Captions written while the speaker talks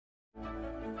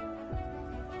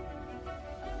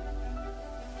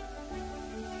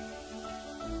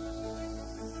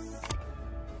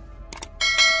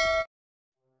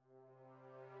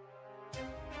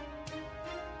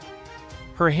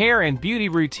Her hair and beauty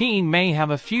routine may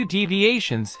have a few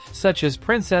deviations, such as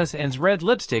Princess Anne's red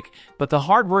lipstick, but the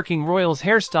hardworking royal's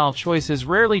hairstyle choices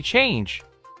rarely change.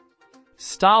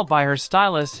 Styled by her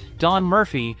stylist, Dawn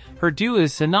Murphy, her do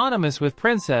is synonymous with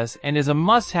princess and is a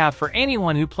must-have for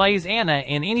anyone who plays Anna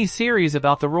in any series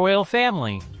about the royal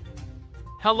family.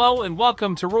 Hello and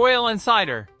welcome to Royal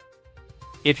Insider.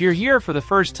 If you're here for the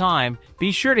first time,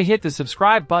 be sure to hit the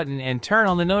subscribe button and turn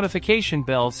on the notification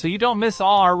bell so you don't miss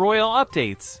all our royal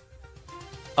updates.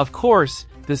 Of course,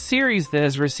 the series that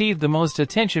has received the most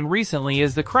attention recently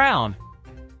is The Crown.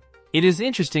 It is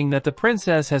interesting that the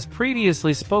princess has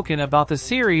previously spoken about the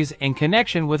series in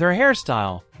connection with her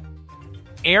hairstyle.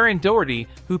 Erin Doherty,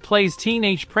 who plays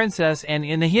teenage Princess Anne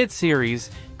in the hit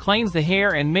series, claims the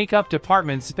hair and makeup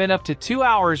department spent up to 2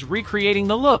 hours recreating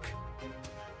the look.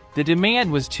 The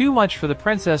demand was too much for the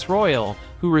Princess Royal,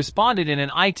 who responded in an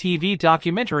ITV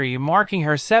documentary marking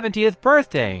her 70th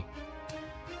birthday.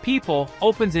 People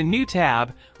opens a new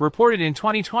tab, reported in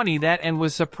 2020 that Anne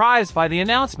was surprised by the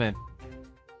announcement.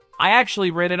 I actually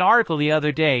read an article the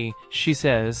other day, she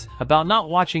says, about not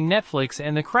watching Netflix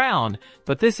and The Crown,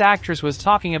 but this actress was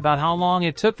talking about how long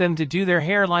it took them to do their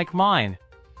hair like mine.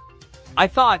 I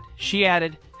thought, she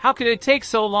added, how could it take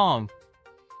so long?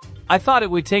 I thought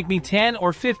it would take me 10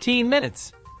 or 15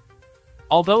 minutes.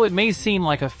 Although it may seem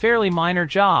like a fairly minor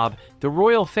job, the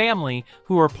royal family,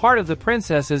 who are part of the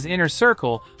princess's inner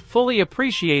circle, fully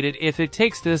appreciate it if it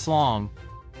takes this long.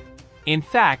 In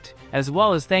fact, as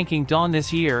well as thanking Dawn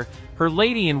this year, her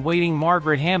lady-in-waiting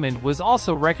Margaret Hammond was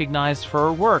also recognized for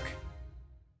her work.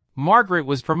 Margaret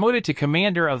was promoted to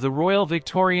Commander of the Royal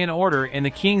Victorian Order in the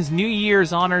King's New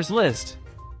Year's Honours list.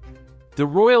 The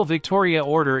Royal Victoria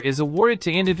Order is awarded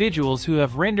to individuals who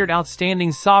have rendered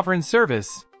outstanding sovereign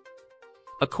service.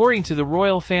 According to the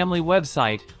royal family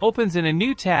website, opens in a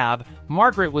new tab,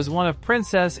 Margaret was one of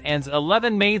Princess Anne's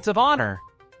 11 maids of honor.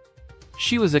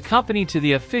 She was accompanied to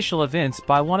the official events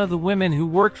by one of the women who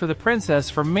worked for the princess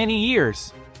for many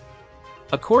years.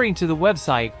 According to the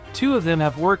website, 2 of them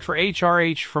have worked for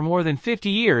HRH for more than 50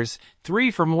 years,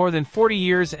 3 for more than 40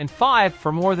 years and 5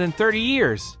 for more than 30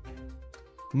 years.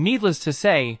 Needless to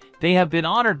say, they have been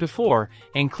honored before,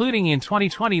 including in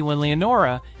 2020 when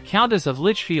Leonora, Countess of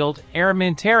Lichfield,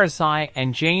 Aramin, Tarici,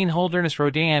 and Jane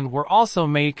Holderness-Rodin were also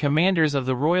made commanders of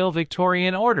the Royal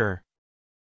Victorian Order.